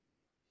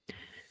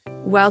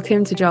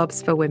Welcome to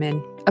Jobs for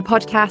Women, a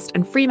podcast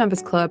and free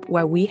members club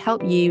where we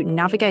help you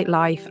navigate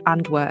life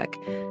and work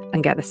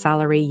and get the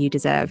salary you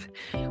deserve.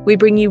 We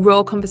bring you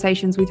raw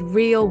conversations with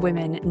real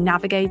women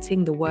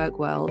navigating the work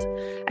world.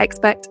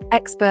 Expect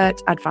expert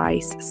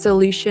advice,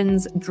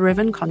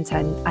 solutions-driven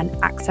content, and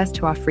access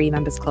to our free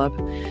members club.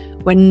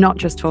 We're not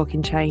just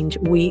talking change,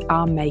 we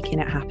are making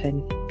it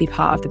happen. Be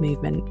part of the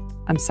movement.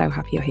 I'm so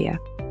happy you're here.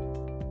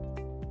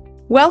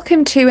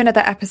 Welcome to another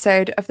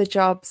episode of the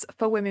Jobs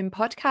for Women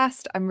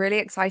podcast. I'm really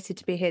excited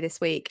to be here this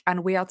week,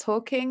 and we are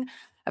talking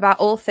about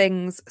all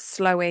things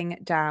slowing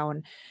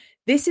down.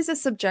 This is a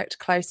subject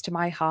close to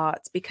my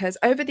heart because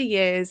over the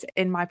years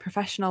in my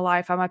professional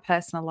life and my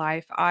personal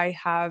life, I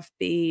have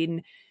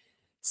been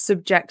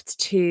subject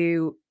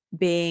to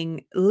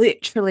being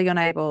literally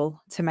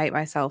unable to make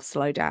myself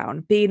slow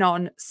down, being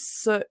on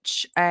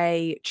such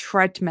a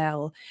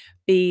treadmill,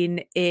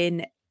 being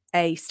in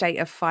a state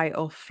of fight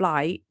or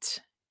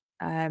flight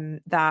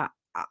that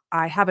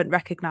I haven't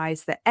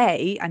recognized that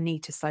A, I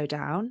need to slow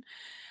down,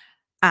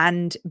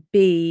 and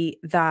B,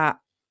 that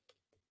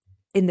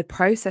in the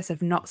process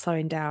of not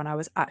slowing down, I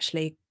was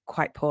actually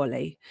quite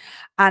poorly.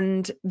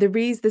 And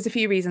there's a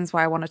few reasons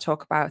why I want to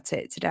talk about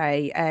it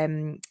today.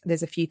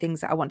 There's a few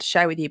things that I want to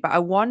share with you, but I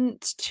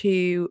want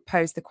to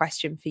pose the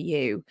question for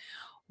you,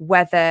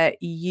 whether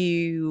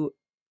you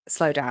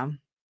slow down.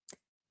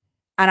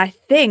 And I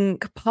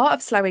think part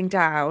of slowing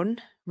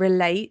down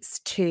relates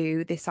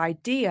to this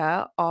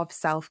idea of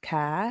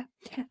self-care.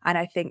 And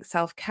I think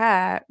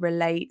self-care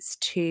relates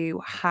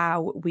to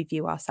how we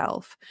view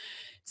ourselves.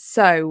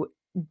 So,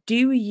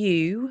 do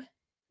you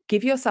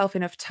give yourself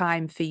enough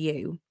time for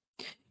you?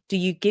 Do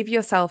you give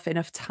yourself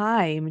enough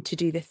time to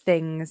do the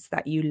things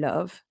that you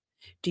love?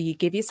 Do you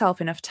give yourself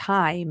enough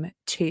time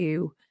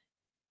to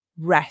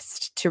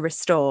rest, to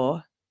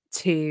restore,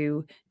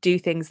 to do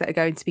things that are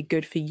going to be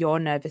good for your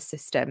nervous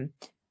system?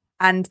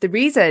 And the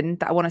reason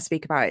that I want to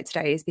speak about it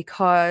today is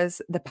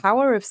because the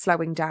power of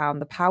slowing down,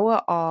 the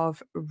power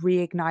of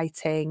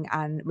reigniting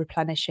and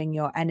replenishing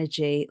your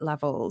energy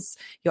levels,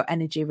 your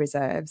energy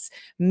reserves,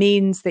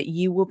 means that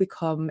you will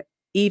become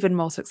even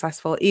more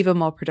successful, even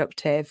more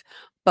productive.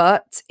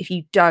 But if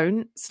you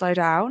don't slow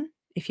down,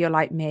 if you're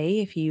like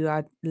me, if you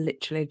are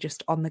literally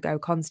just on the go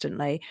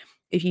constantly,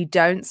 if you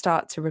don't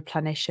start to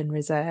replenish and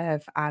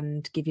reserve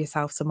and give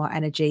yourself some more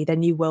energy,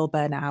 then you will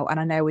burn out. And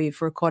I know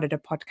we've recorded a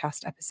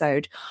podcast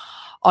episode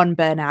on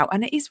burnout,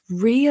 and it is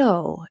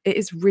real. It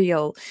is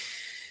real.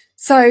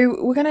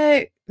 So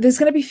there's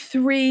going to be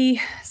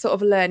three sort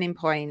of learning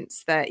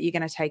points that you're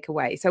going to take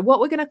away. So what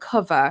we're going to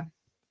cover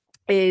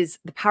is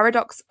the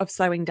paradox of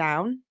slowing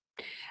down,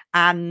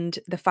 and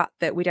the fact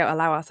that we don't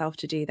allow ourselves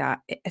to do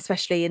that,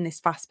 especially in this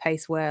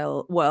fast-paced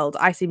world.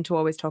 I seem to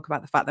always talk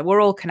about the fact that we're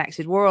all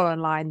connected, we're all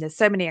online, there's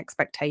so many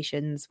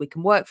expectations, we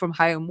can work from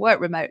home, work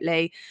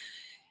remotely,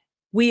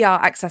 we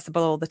are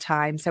accessible all the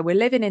time. So we're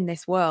living in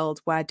this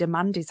world where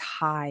demand is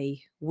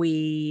high.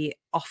 We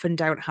often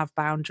don't have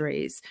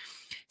boundaries.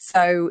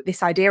 So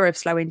this idea of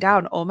slowing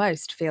down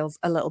almost feels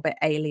a little bit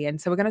alien.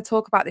 So we're going to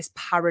talk about this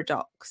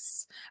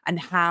paradox and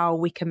how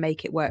we can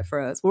make it work for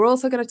us. We're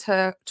also going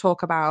to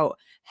talk about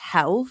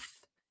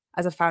health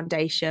as a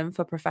foundation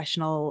for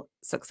professional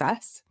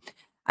success.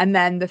 And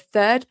then the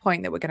third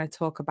point that we're going to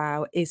talk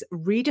about is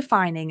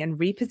redefining and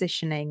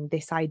repositioning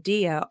this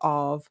idea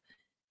of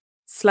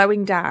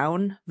slowing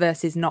down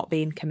versus not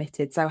being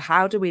committed. So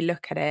how do we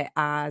look at it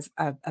as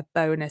a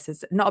bonus,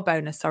 as not a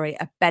bonus, sorry,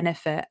 a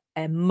benefit,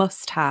 a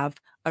must-have,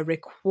 a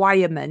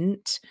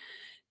requirement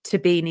to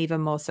being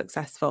even more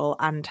successful,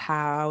 and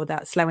how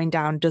that slowing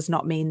down does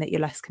not mean that you're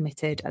less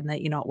committed and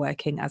that you're not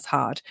working as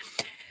hard.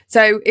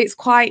 So it's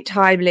quite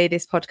timely,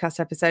 this podcast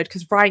episode,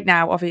 because right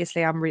now,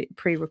 obviously, I'm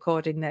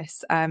pre-recording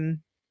this.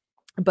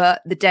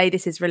 But the day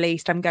this is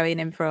released, I'm going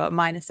in for a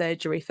minor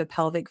surgery for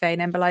pelvic vein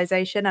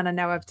embolization. And I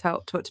know I've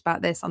talked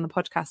about this on the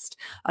podcast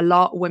a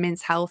lot.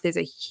 Women's health is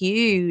a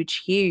huge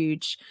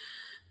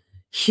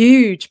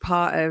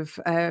part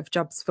of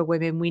Jobs for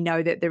Women. We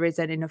know that there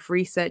isn't enough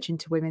research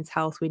into women's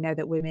health. We know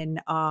that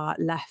women are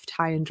left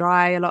high and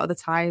dry a lot of the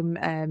time,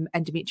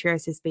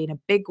 endometriosis being a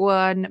big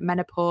one,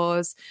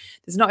 menopause.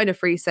 There's not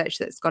enough research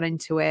that's gone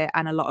into it,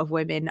 and a lot of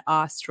women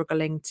are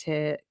struggling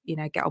to,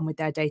 get on with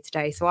their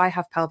day-to-day. So I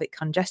have pelvic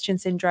congestion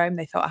syndrome.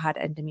 They thought I had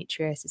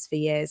endometriosis for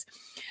years.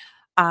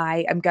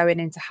 I am going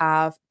in to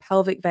have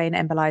pelvic vein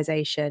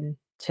embolization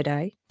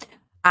today.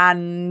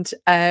 And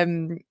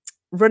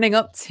running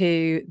up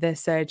to the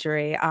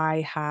surgery,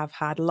 I have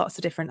had lots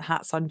of different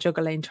hats on,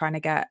 juggling, trying to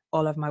get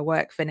all of my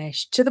work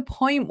finished, to the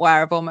point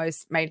where I've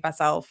almost made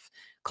myself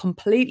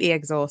completely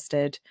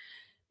exhausted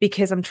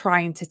because I'm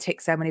trying to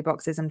tick so many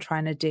boxes. I'm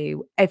trying to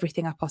do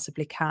everything I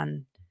possibly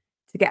can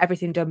to get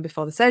everything done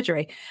before the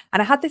surgery.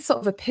 And I had this sort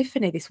of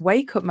epiphany, this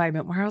wake-up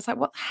moment where I was like,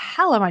 what the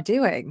hell am I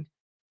doing?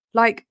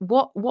 Like,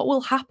 what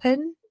will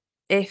happen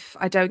if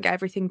I don't get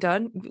everything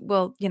done?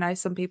 Well,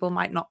 some people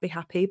might not be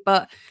happy,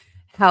 but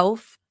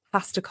health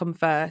has to come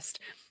first.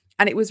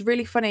 And it was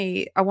really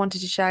funny. I wanted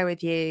to share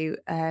with you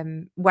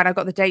when I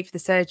got the date for the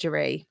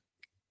surgery,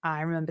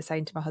 I remember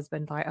saying to my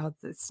husband, like, oh,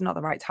 it's not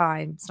the right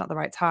time. It's not the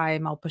right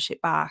time. I'll push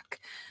it back.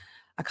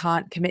 I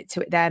can't commit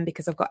to it then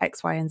because I've got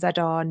X, Y, and Z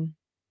on.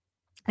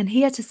 And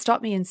he had to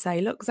stop me and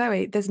say, look,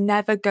 Zoe, there's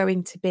never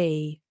going to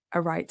be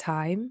a right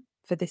time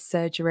for this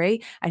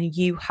surgery. And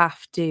you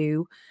have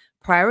to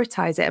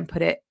prioritize it and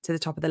put it to the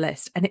top of the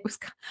list. And it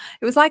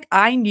was like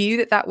I knew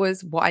that that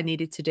was what I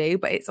needed to do,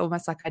 but it's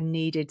almost like I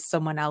needed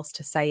someone else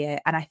to say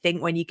it. And I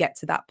think when you get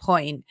to that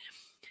point,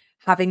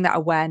 having that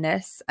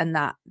awareness and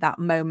that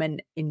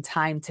moment in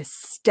time to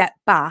step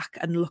back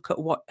and look at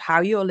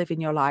how you're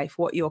living your life,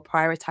 what you're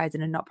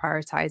prioritizing and not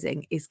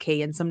prioritizing is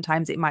key. And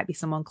sometimes it might be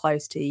someone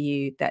close to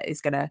you that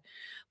is going to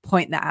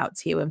point that out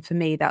to you. And for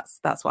me, that's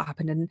what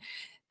happened. And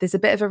there's a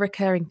bit of a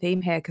recurring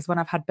theme here, because when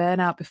I've had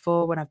burnout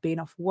before, when I've been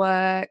off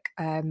work,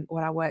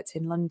 when I worked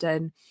in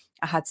London,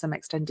 I had some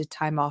extended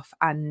time off,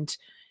 and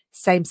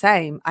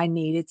same, I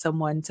needed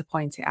someone to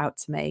point it out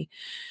to me.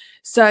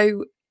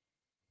 So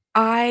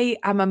I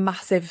am a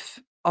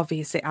massive,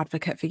 obviously,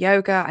 advocate for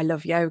yoga. I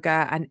love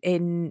yoga. And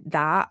in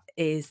that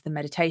is the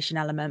meditation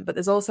element. But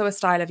there's also a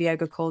style of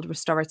yoga called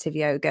restorative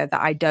yoga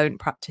that I don't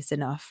practice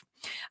enough.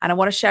 And I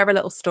want to share a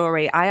little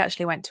story. I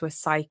actually went to a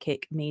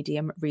psychic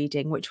medium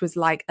reading, which was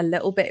like a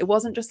little bit, it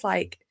wasn't just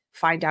like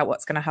find out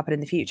what's going to happen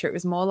in the future. It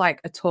was more like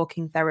a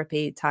talking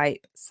therapy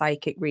type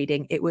psychic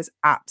reading. It was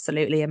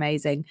absolutely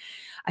amazing.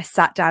 I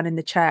sat down in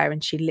the chair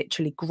and she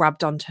literally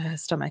grabbed onto her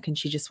stomach and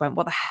she just went,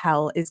 what the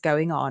hell is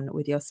going on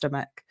with your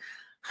stomach?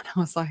 And I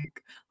was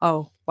like,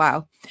 oh,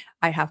 wow,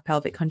 I have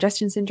pelvic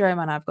congestion syndrome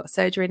and I've got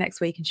surgery next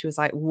week. And she was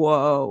like,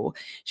 whoa.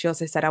 She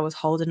also said I was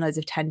holding loads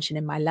of tension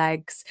in my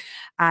legs.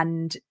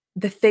 And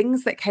the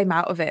things that came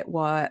out of it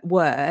were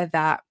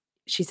that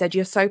she said,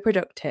 you're so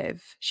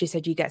productive. She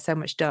said, you get so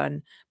much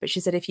done. But she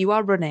said, if you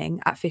are running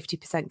at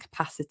 50%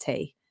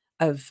 capacity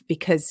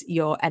because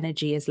your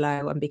energy is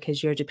low and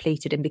because you're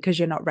depleted and because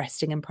you're not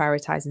resting and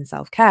prioritizing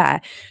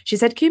self-care, she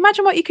said, can you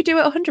imagine what you could do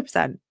at 100%?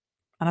 And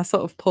I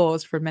sort of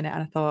paused for a minute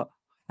and I thought,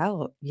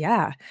 hell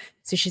yeah.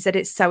 So she said,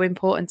 it's so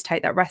important to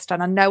take that rest.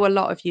 And I know a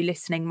lot of you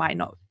listening might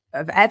not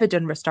have ever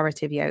done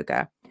restorative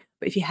yoga,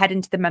 but if you head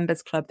into the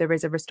members club, there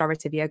is a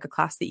restorative yoga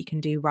class that you can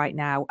do right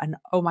now. And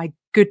oh my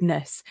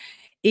goodness,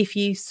 if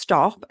you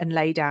stop and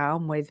lay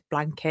down with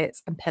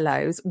blankets and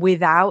pillows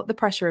without the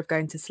pressure of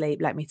going to sleep,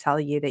 let me tell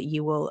you that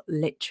you will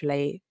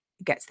literally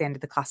get to the end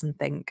of the class and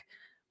think,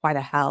 why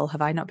the hell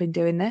have I not been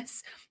doing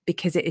this?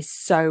 Because it is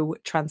so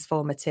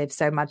transformative,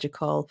 so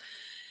magical,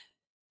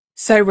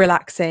 so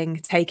relaxing,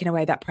 taking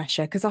away that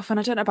pressure. Because often,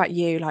 I don't know about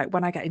you, like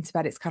when I get into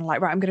bed, it's kind of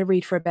like, right, I'm going to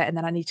read for a bit and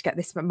then I need to get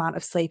this amount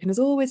of sleep. And there's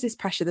always this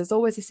pressure, there's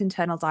always this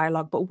internal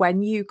dialogue. But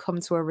when you come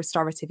to a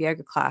restorative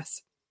yoga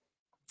class,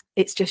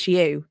 it's just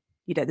you.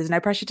 You know, there's no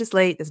pressure to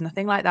sleep. There's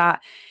nothing like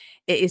that.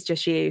 It is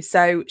just you.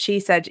 So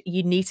she said,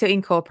 you need to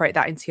incorporate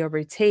that into your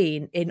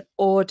routine in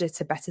order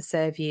to better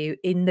serve you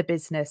in the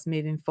business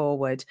moving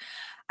forward.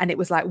 And it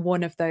was like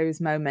one of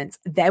those moments.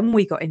 Then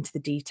we got into the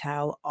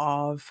detail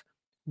of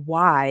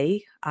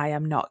why I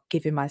am not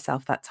giving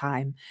myself that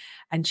time.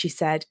 And she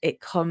said,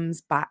 it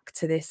comes back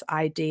to this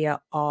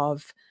idea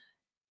of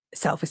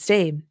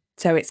self-esteem.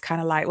 So it's kind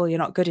of like, well, you're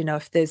not good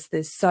enough.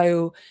 There's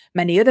so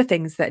many other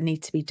things that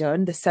need to be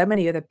done. There's so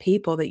many other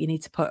people that you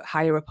need to put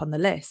higher up on the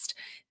list,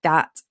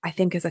 that I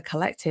think as a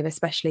collective,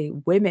 especially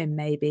women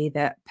maybe,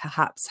 that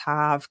perhaps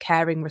have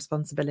caring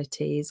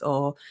responsibilities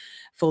or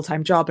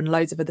full-time job and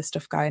loads of other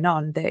stuff going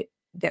on, that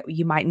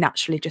you might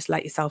naturally just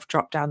let yourself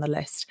drop down the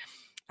list.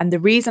 And the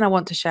reason I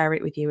want to share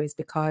it with you is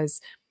because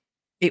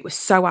it was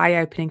so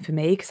eye-opening for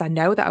me, because I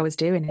know that I was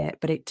doing it,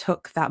 but it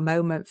took that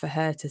moment for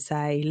her to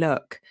say,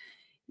 look,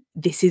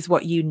 this is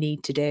what you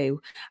need to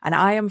do. And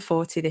I am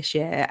 40 this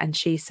year. And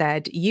she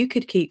said, you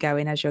could keep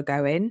going as you're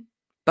going,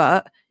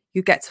 but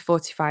you get to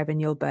 45 and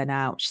you'll burn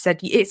out. She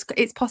said,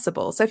 it's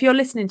possible. So if you're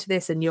listening to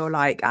this and you're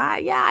like,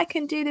 yeah, I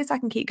can do this, I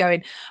can keep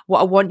going. What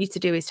I want you to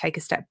do is take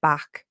a step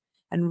back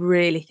and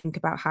really think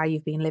about how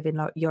you've been living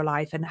your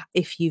life and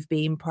if you've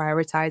been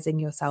prioritizing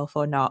yourself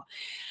or not.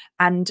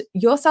 And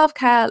your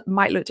self-care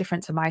might look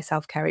different to my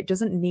self-care. It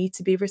doesn't need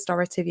to be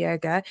restorative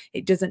yoga.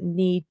 It doesn't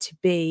need to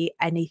be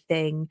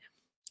anything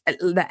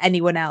that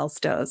anyone else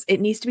does. It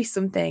needs to be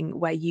something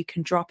where you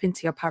can drop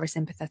into your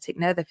parasympathetic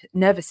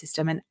nervous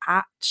system and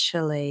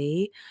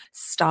actually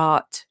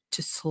start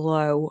to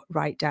slow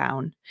right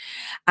down.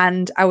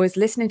 And I was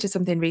listening to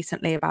something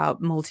recently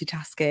about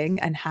multitasking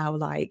and how,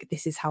 like,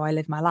 this is how I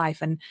live my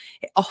life. And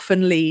it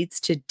often leads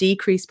to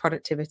decreased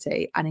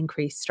productivity and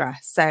increased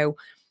stress. So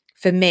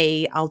for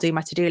me, I'll do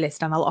my to-do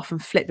list and I'll often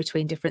flip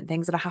between different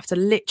things, and I have to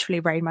literally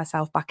rein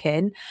myself back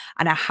in,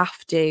 and I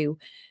have to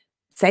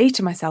say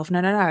to myself,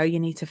 no, you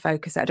need to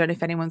focus. I don't know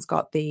if anyone's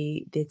got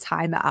the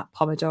timer app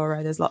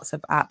Pomodoro. There's lots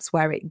of apps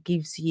where it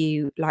gives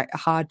you like a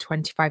hard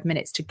 25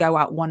 minutes to go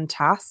at one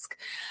task.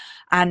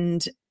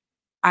 And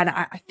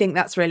I think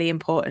that's really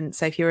important.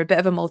 So if you're a bit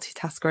of a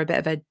multitasker, a bit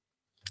of a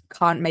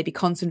can't maybe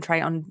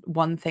concentrate on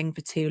one thing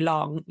for too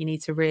long, you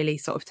need to really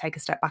sort of take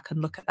a step back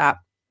and look at that.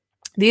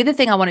 The other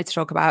thing I wanted to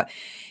talk about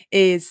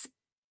is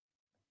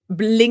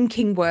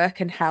linking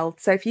work and health.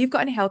 So if you've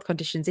got any health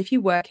conditions, if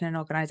you work in an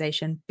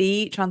organization,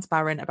 be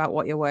transparent about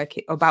what you're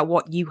working, about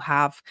what you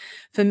have.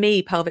 For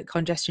me, pelvic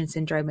congestion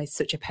syndrome is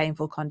such a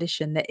painful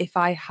condition that if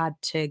I had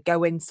to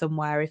go in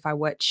somewhere, if I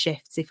worked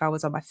shifts, if I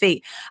was on my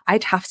feet,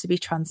 I'd have to be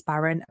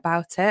transparent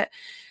about it.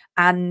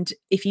 And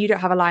if you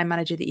don't have a line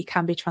manager that you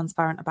can be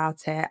transparent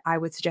about it, I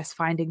would suggest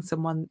finding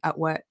someone at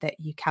work that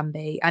you can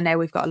be. I know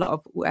we've got a lot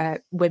of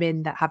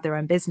women that have their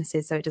own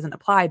businesses, so it doesn't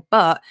apply,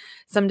 but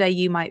someday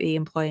you might be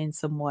employing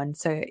someone.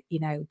 So,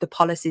 the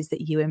policies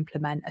that you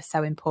implement are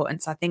so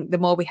important. So I think the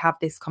more we have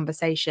this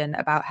conversation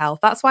about health,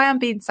 that's why I'm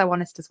being so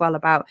honest as well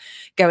about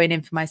going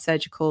in for my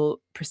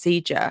surgical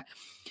procedure,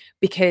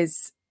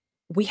 because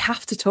we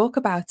have to talk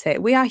about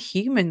it. We are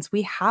humans.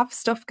 We have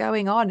stuff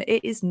going on.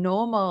 It is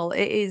normal.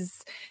 It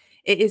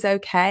is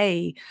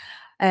okay.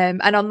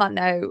 And on that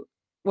note,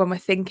 when we're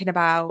thinking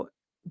about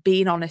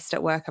being honest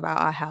at work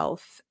about our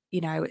health,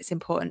 it's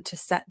important to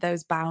set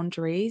those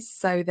boundaries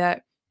so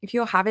that if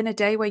you're having a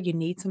day where you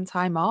need some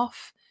time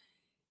off,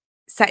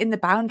 setting the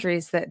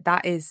boundaries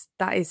that is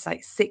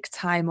like sick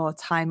time or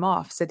time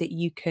off so that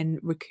you can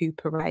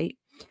recuperate.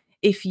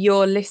 If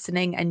you're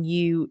listening and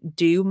you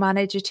do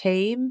manage a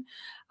team,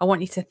 I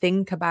want you to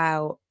think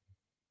about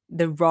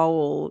the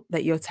role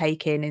that you're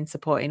taking in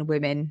supporting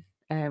women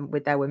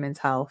with their women's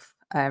health.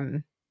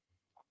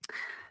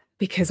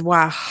 Because,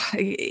 wow,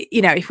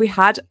 if we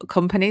had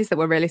companies that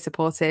were really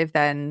supportive,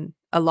 then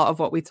a lot of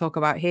what we talk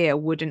about here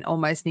wouldn't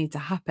almost need to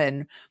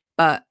happen,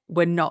 but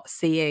we're not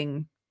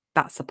seeing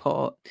that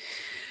support.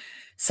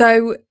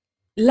 So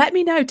let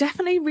me know.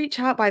 Definitely reach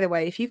out, by the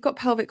way, if you've got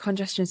pelvic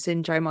congestion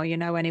syndrome or you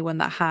know anyone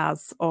that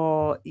has,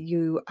 or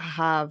you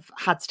have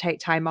had to take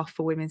time off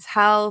for women's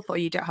health, or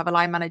you don't have a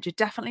line manager,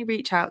 definitely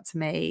reach out to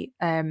me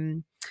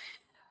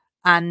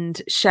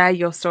and share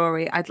your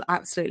story. I'd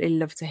absolutely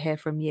love to hear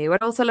from you.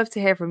 I'd also love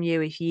to hear from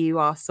you if you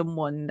are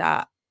someone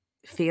that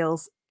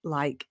feels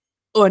like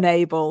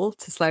unable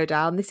to slow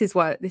down. This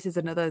is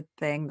another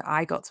thing that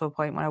I got to a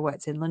point when I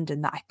worked in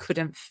London that I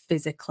couldn't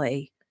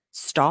physically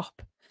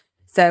stop.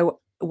 So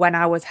when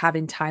I was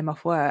having time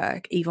off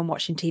work, even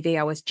watching TV,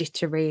 I was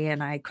jittery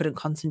and I couldn't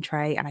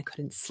concentrate and I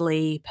couldn't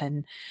sleep.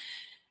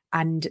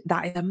 And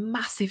that is a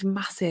massive,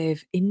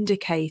 massive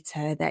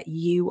indicator that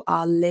you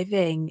are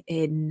living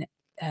in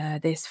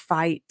this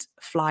fight,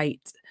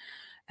 flight,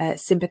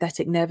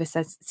 sympathetic nervous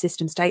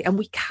system state. And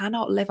we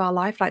cannot live our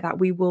life like that.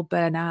 We will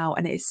burn out.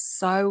 And it is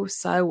so,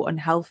 so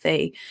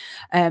unhealthy.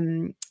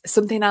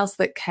 Something else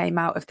that came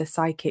out of the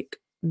psychic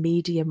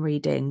medium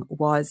reading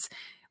was,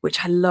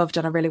 which I loved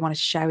and I really wanted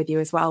to share with you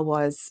as well,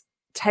 was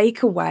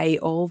take away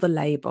all the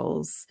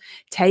labels,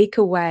 take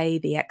away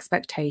the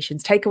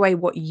expectations, take away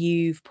what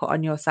you've put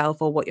on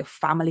yourself or what your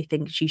family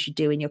thinks you should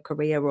do in your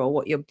career or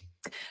what your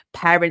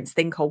parents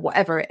think or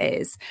whatever it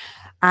is.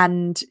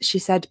 And she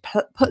said,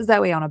 put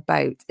Zoe on a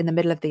boat in the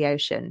middle of the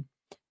ocean,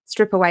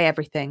 strip away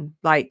everything.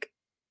 Like,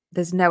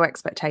 there's no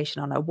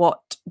expectation on her. What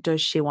does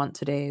she want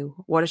to do?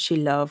 What does she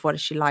love? What does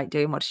she like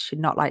doing? What does she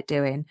not like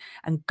doing?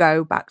 And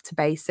go back to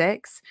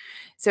basics.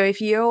 So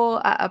if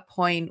you're at a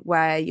point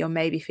where you're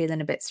maybe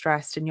feeling a bit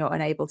stressed and you're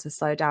unable to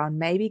slow down,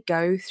 maybe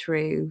go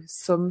through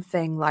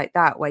something like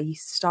that where you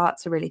start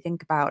to really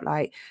think about,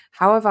 like,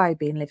 how have I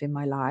been living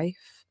my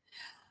life?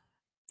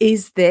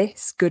 Is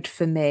this good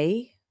for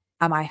me?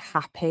 Am I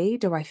happy?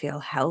 Do I feel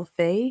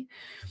healthy?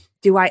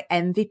 Do I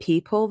envy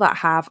people that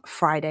have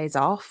Fridays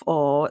off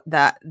or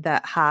that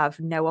have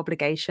no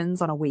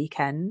obligations on a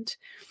weekend?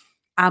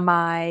 Am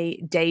I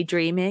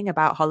daydreaming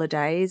about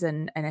holidays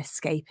and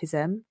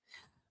escapism?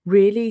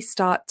 Really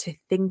start to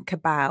think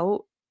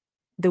about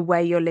the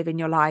way you're living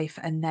your life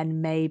and then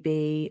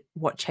maybe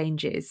what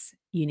changes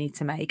you need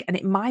to make. And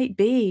it might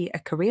be a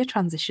career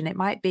transition. It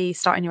might be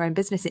starting your own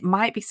business. It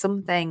might be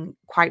something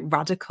quite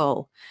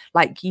radical,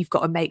 like you've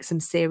got to make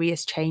some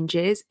serious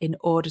changes in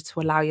order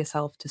to allow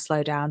yourself to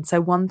slow down. So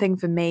one thing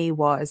for me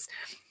was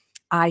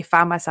I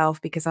found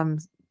myself, because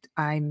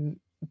I'm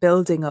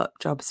building up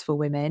jobs for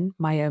women,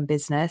 my own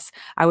business.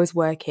 I was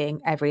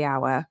working every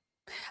hour.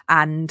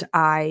 And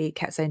I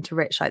kept saying to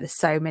Rich, like, there's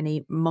so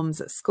many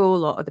mums at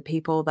school or other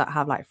people that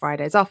have like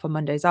Fridays off or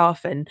Mondays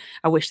off. And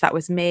I wish that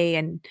was me.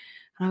 And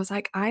I was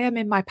like, I am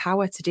in my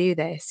power to do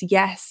this.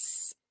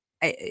 Yes,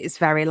 it's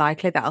very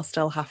likely that I'll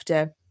still have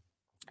to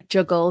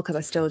juggle because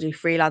I still do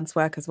freelance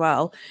work as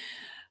well.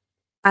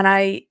 And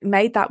I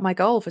made that my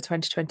goal for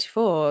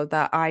 2024,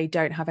 that I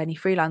don't have any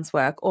freelance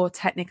work, or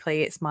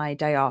technically it's my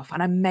day off.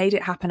 And I made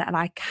it happen. And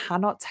I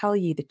cannot tell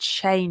you the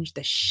change,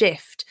 the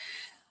shift.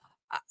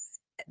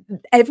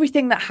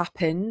 Everything that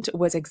happened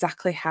was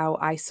exactly how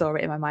I saw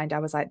it in my mind. I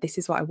was like, this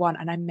is what I want.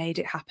 And I made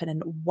it happen.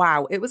 And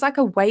wow, it was like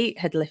a weight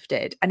had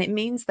lifted. And it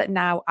means that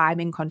now I'm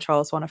in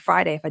control. So on a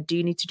Friday, if I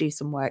do need to do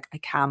some work, I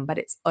can, but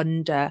it's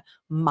under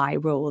my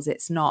rules.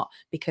 It's not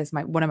because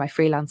one of my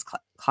freelance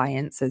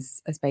clients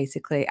has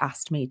basically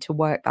asked me to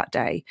work that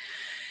day.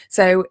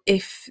 So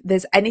if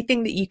there's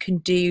anything that you can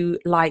do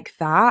like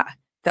that,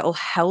 that will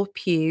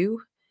help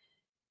you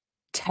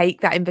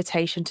take that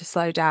invitation to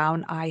slow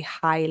down. I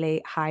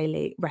highly,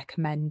 highly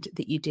recommend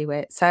that you do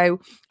it. So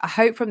I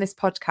hope from this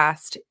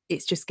podcast,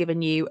 it's just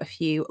given you a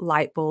few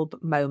light bulb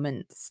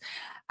moments.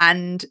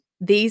 And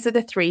these are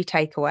the 3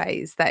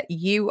 takeaways that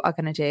you are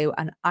going to do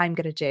and I'm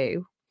going to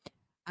do.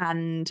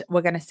 And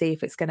we're going to see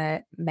if it's going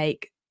to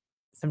make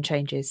some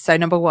changes. So,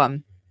 number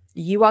 1,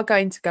 you are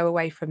going to go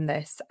away from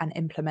this and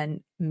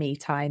implement me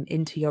time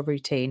into your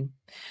routine.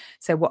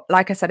 So,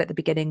 like I said at the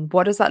beginning,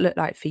 what does that look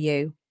like for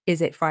you?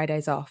 Is it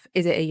Fridays off?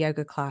 Is it a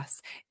yoga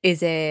class?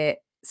 Is it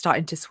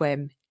starting to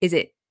swim? Is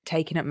it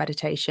taking up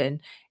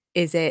meditation?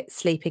 Is it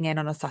sleeping in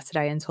on a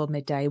Saturday until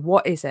midday?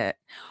 What is it?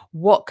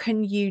 What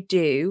can you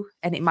do?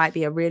 And it might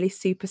be a really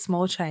super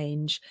small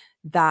change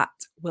that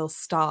will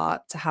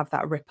start to have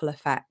that ripple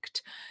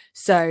effect.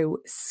 So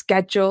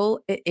schedule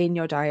it in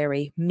your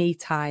diary, me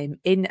time,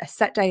 in a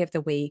set day of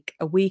the week,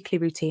 a weekly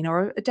routine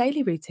or a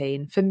daily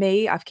routine. For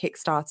me, I've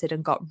kickstarted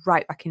and got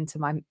right back into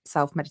my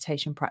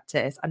self-meditation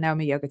practice. I know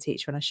I'm a yoga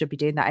teacher and I should be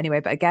doing that anyway,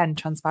 but again,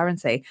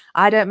 transparency.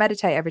 I don't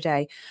meditate every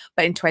day,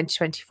 but in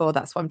 2024,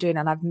 that's what I'm doing.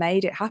 And I've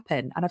made it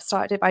happen. And I've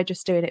started it by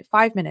just doing it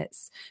 5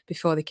 minutes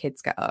before the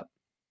kids get up.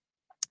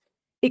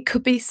 It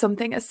could be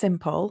something as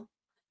simple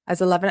as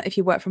 11, if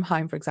you work from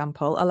home, for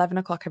example, 11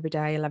 o'clock every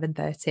day,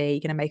 11:30, you're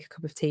going to make a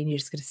cup of tea and you're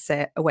just going to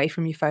sit away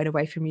from your phone,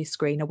 away from your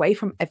screen, away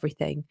from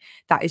everything.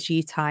 That is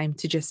you time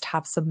to just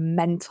have some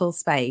mental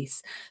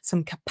space,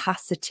 some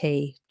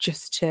capacity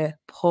just to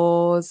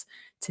pause,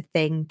 to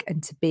think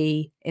and to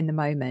be in the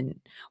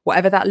moment.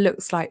 Whatever that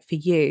looks like for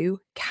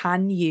you,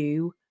 can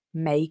you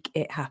make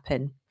it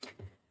happen?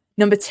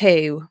 Number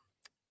 2,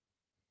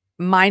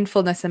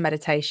 mindfulness and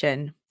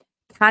meditation.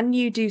 Can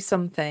you do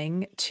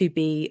something to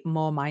be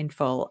more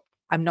mindful?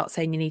 I'm not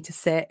saying you need to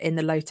sit in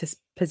the lotus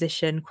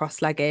position,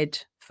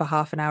 cross-legged for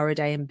half an hour a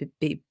day and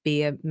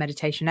be a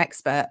meditation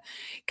expert.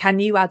 Can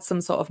you add some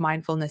sort of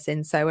mindfulness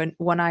in? So, and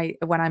when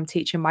I'm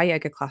teaching my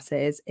yoga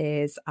classes,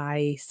 is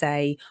I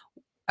say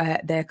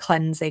the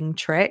cleansing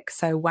trick.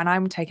 So when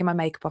I'm taking my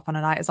makeup off on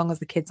a night, as long as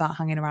the kids aren't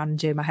hanging around and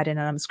doing my head in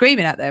and I'm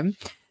screaming at them,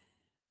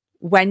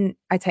 when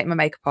I take my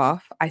makeup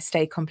off, I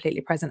stay completely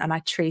present and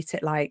I treat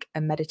it like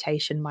a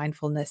meditation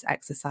mindfulness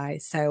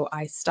exercise. So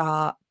I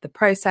start the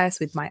process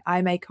with my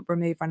eye makeup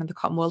remover under the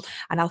cotton wool,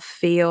 and I'll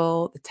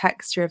feel the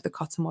texture of the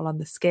cotton wool on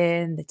the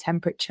skin, the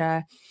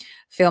temperature,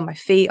 feel my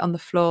feet on the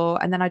floor,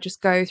 and then I just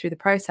go through the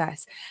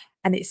process.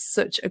 And it's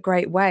such a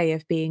great way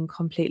of being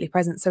completely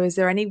present. So is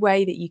there any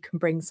way that you can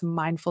bring some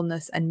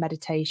mindfulness and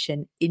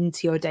meditation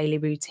into your daily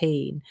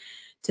routine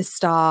to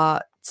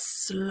start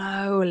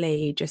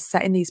slowly just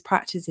setting these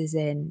practices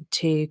in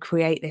to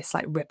create this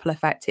like ripple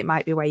effect? It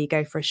might be where you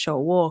go for a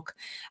short walk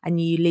and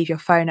you leave your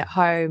phone at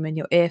home and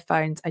your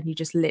earphones and you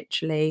just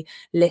literally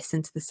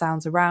listen to the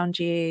sounds around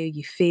you.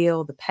 You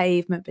feel the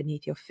pavement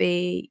beneath your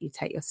feet, you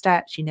take your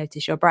steps, you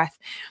notice your breath,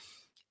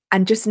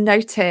 and just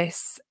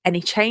notice any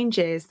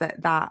changes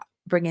that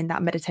bringing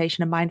that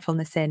meditation and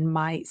mindfulness in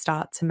might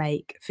start to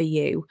make for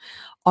you.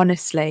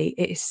 Honestly,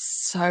 it is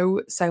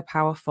so, so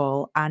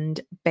powerful,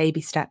 and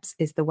baby steps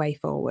is the way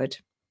forward.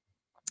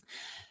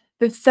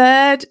 The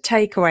third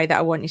takeaway that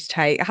I want you to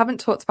take, I haven't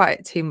talked about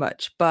it too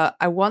much, but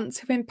I want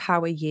to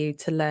empower you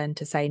to learn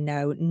to say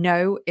no.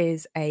 No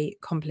is a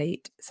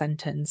complete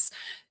sentence.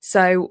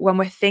 So when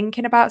we're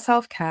thinking about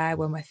self-care,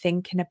 when we're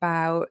thinking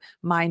about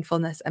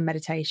mindfulness and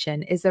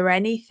meditation, is there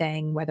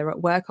anything, whether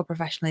at work or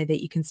professionally,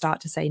 that you can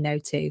start to say no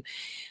to?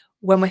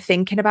 When we're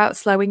thinking about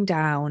slowing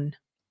down,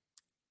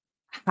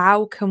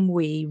 how can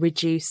we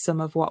reduce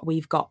some of what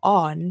we've got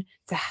on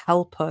to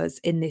help us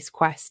in this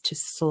quest to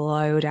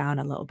slow down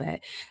a little bit?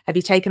 Have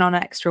you taken on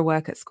extra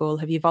work at school?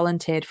 Have you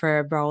volunteered for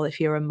a role if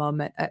you're a mum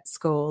at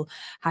school?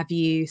 Have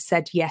you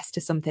said yes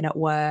to something at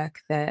work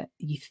that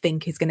you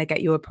think is going to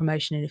get you a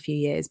promotion in a few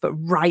years, but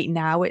right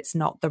now it's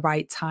not the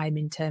right time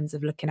in terms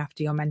of looking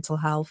after your mental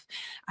health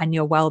and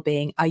your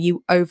well-being? Are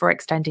you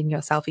overextending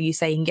yourself? Are you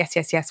saying yes,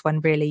 yes, yes,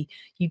 when really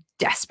you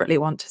desperately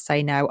want to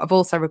say no? I've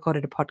also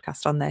recorded a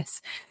podcast on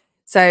this.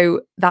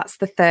 So that's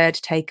the third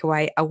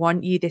takeaway. I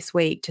want you this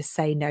week to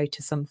say no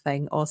to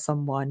something or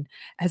someone.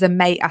 Has a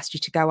mate asked you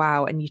to go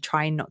out and you're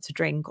trying not to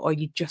drink, or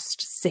you're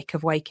just sick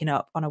of waking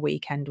up on a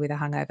weekend with a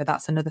hangover?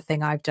 That's another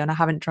thing I've done. I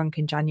haven't drunk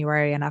in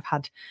January and I've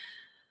had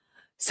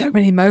so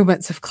many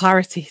moments of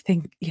clarity.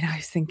 I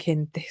was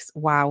thinking this,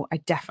 wow, I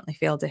definitely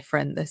feel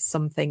different. There's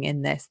something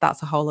in this.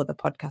 That's a whole other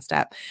podcast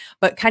app.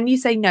 But can you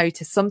say no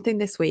to something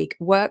this week,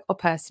 work or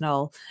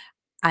personal,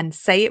 and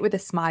say it with a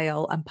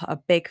smile and put a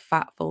big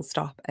fat full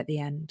stop at the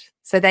end?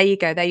 So there you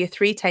go. They're your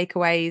 3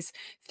 takeaways,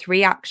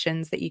 3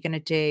 actions that you're going to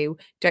do.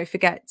 Don't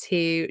forget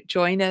to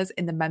join us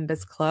in the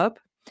members club.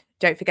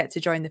 Don't forget to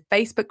join the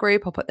Facebook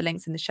group. I'll put the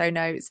links in the show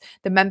notes.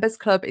 The members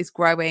club is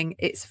growing.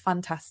 It's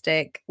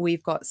fantastic.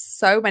 We've got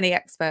so many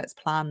experts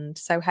planned.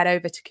 So head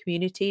over to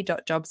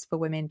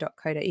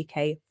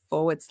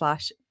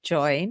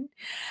community.jobsforwomen.co.uk/join.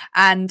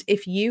 And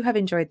if you have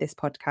enjoyed this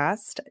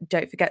podcast,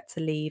 don't forget to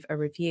leave a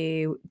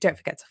review. Don't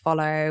forget to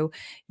follow.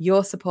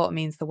 Your support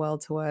means the world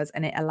to us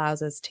and it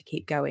allows us to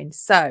keep going.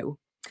 So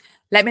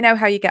Let me know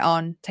how you get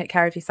on. Take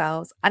care of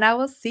yourselves, and I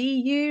will see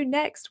you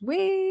next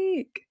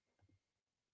week.